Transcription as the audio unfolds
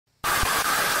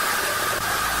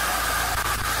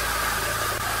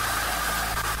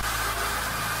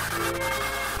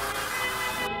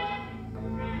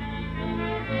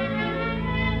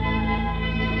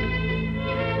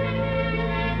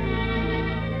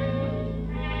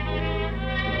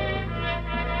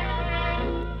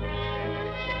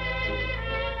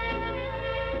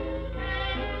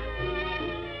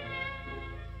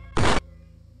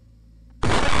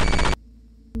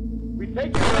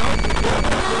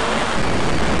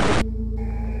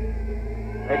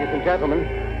gentlemen,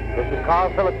 this is Carl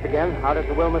Phillips again, out at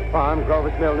the Wilmot Farm,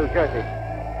 Grover's Mill, New Jersey.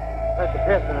 Professor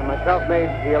Pearson and myself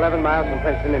made the 11 miles from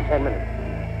Princeton in 10 minutes.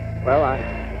 Well, I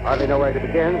hardly know where to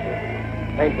begin.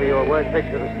 To paint for you a word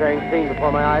picture of the strange scene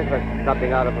before my eyes, like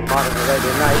something out of a modern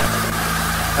Arabian Night.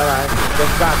 Well, I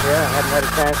just got here. I hadn't had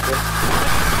a chance to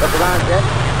look around yet.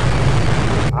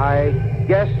 I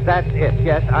guess that's it.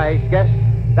 Yes, I guess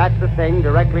that's the thing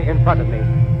directly in front of me.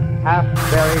 Half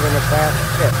buried in a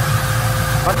vast pit.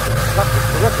 Such a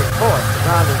terrific force. The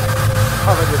ground is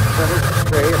covered with splinters of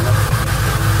tree and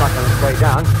it's not on its way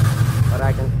down. But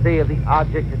I can see the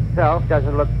object itself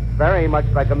doesn't look very much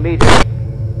like a meteor.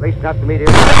 At least not the meteor.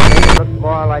 It looks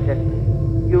more like a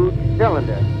huge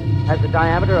cylinder. Has a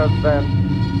diameter of,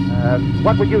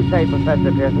 what would you say,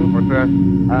 Professor Pearson? What's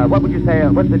that? What would you say,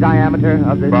 what's the diameter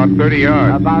of this? About 30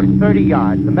 yards. About 30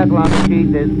 yards. The metal on the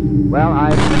sheath is, well,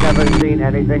 I've never seen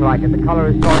anything like it. The color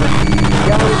is sort of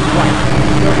yellowish white.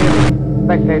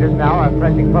 Spectators now are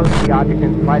pressing close to the object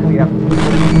in spite of the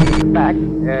fact,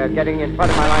 getting in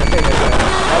front of my line of vision.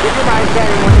 Would you mind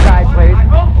standing one side, please,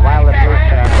 while the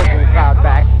pushing the crowd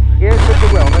back? Here's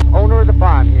Mr. Wilmot, owner of the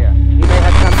farm here. He may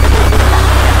have something to say.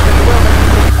 Mr. Wilmot,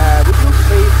 would you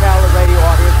please tell the radio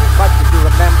audience as much as you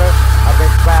remember of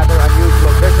this rather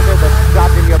unusual visitor that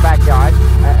dropped in your backyard?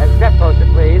 Step closer,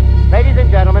 please. Ladies and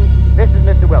gentlemen, this is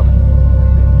Mr. Wilmot.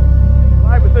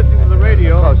 Well, I was listening to the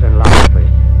radio. Closer and louder,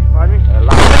 please. Pardon me?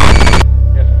 Louder.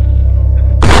 Yes.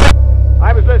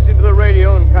 I was listening to the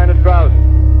radio and kind of drowsy.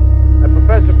 That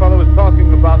professor fellow was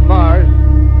talking about Mars,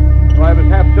 so I was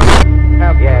half dozing.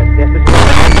 Yes, Mr.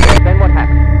 Wilmot. Then what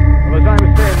happened? Well, as I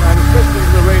was saying, I was listening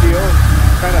to the radio,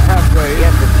 kind of halfway.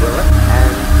 Yes, Mr. Wilmot.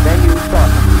 And then you saw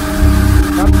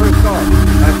something. Not first off.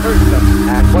 I heard something.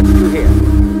 And what did you hear?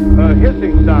 A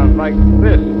hissing sound like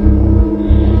this.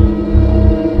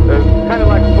 Kind of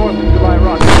like 4th of July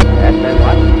rockets. And then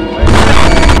what?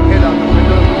 Hit on the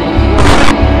window.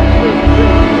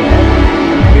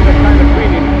 See the kind of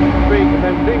greening streak and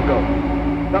then bingo.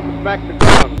 Something smacked the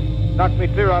ground. Knocked me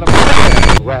clear out of my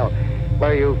chair. Well,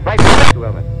 were you frightened, Mr.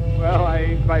 Wilmot? Well, I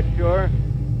ain't quite sure.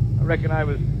 I reckon I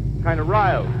was kind of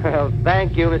riled. Well,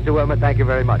 thank you, Mr. Wilmot. Thank you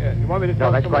very much. Yeah, you want me to No,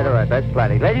 talk that's some quite more? all right. That's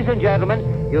plenty. Ladies and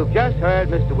gentlemen, you've just heard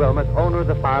Mr. Wilmot, owner of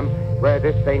the farm where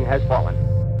this thing has fallen.